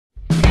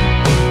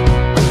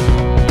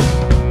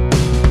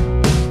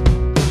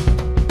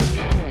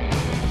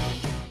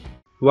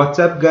What's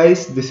up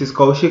guys, this is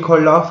Kaushik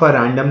Holla for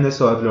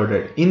Randomness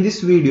Overloaded. In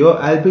this video,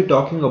 I'll be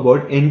talking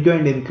about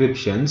end-to-end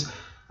encryptions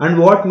and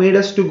what made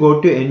us to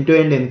go to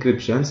end-to-end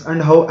encryptions and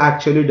how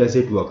actually does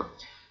it work.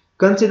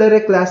 Consider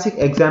a classic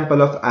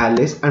example of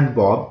Alice and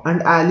Bob,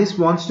 and Alice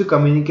wants to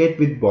communicate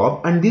with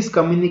Bob, and this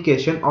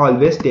communication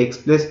always takes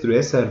place through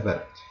a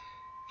server.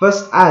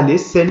 First,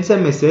 Alice sends a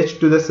message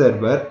to the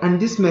server and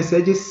this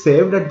message is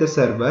saved at the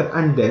server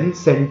and then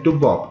sent to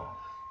Bob.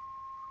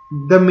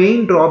 The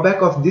main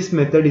drawback of this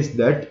method is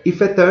that if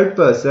a third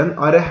person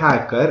or a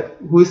hacker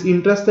who is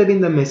interested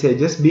in the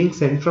messages being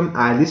sent from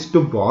Alice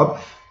to Bob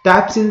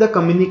taps in the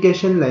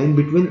communication line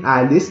between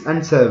Alice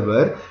and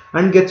server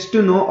and gets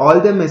to know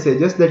all the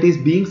messages that is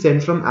being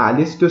sent from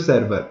Alice to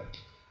server.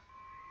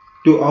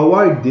 To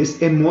avoid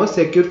this, a more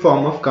secure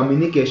form of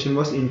communication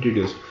was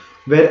introduced,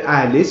 where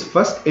Alice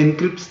first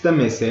encrypts the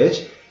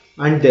message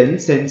and then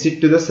sends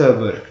it to the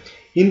server.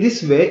 In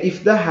this way,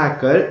 if the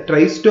hacker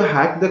tries to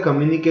hack the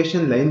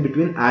communication line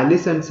between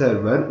Alice and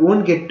server,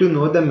 won't get to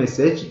know the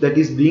message that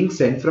is being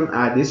sent from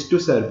Alice to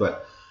server.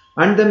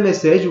 And the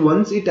message,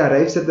 once it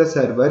arrives at the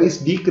server,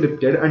 is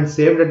decrypted and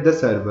saved at the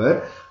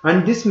server,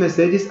 and this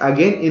message is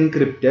again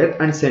encrypted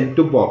and sent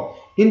to Bob.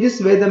 In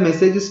this way, the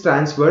message is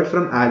transferred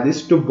from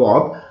Alice to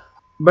Bob.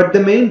 But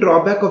the main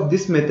drawback of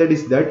this method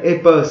is that a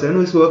person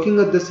who is working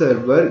at the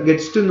server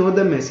gets to know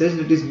the message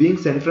that is being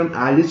sent from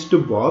Alice to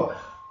Bob,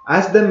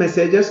 as the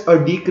messages are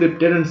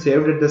decrypted and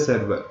saved at the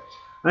server.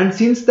 And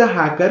since the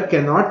hacker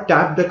cannot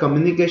tap the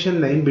communication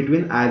line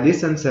between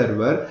Alice and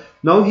server,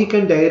 now he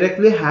can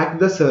directly hack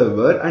the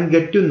server and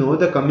get to know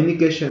the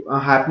communication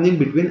happening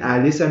between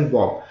Alice and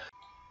Bob.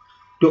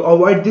 To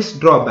avoid this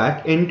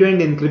drawback,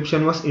 end-to-end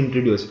encryption was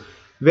introduced,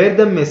 where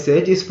the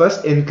message is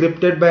first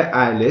encrypted by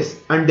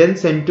Alice and then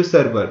sent to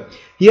server.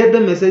 Here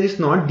the message is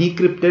not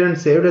decrypted and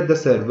saved at the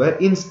server,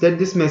 instead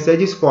this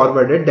message is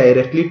forwarded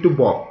directly to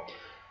Bob.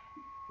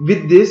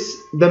 With this,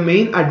 the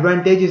main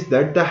advantage is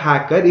that the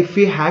hacker, if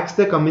he hacks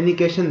the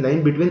communication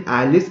line between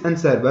Alice and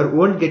server,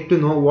 won't get to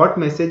know what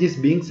message is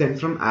being sent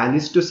from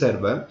Alice to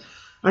server.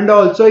 And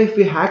also if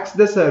he hacks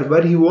the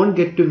server, he won't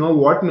get to know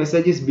what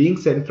message is being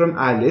sent from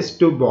Alice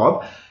to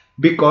Bob,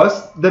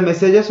 because the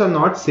messages are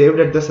not saved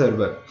at the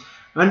server.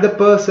 And the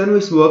person who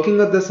is working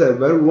at the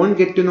server won't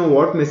get to know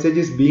what message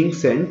is being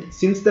sent,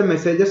 since the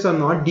messages are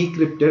not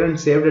decrypted and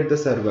saved at the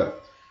server.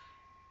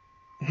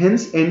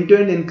 Hence,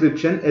 end-to-end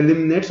encryption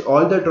eliminates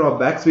all the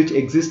drawbacks which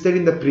existed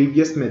in the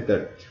previous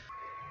method.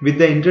 With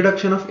the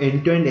introduction of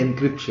end-to-end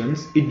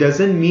encryptions, it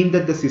doesn't mean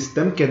that the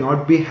system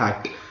cannot be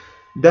hacked.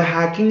 The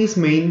hacking is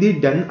mainly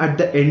done at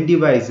the end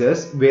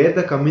devices, where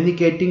the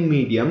communicating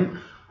medium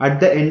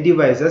at the end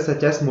devices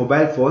such as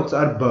mobile phones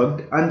are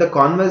bugged and the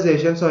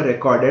conversations are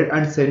recorded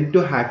and sent to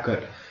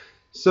hacker.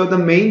 So the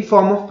main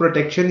form of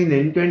protection in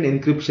end-to-end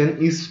encryption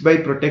is by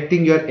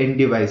protecting your end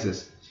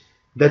devices.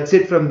 That's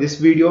it from this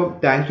video.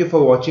 Thank you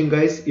for watching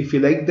guys. If you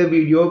like the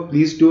video,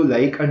 please do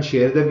like and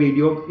share the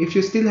video. If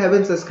you still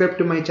haven't subscribed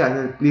to my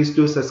channel, please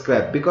do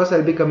subscribe, because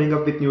I'll be coming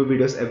up with new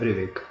videos every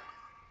week.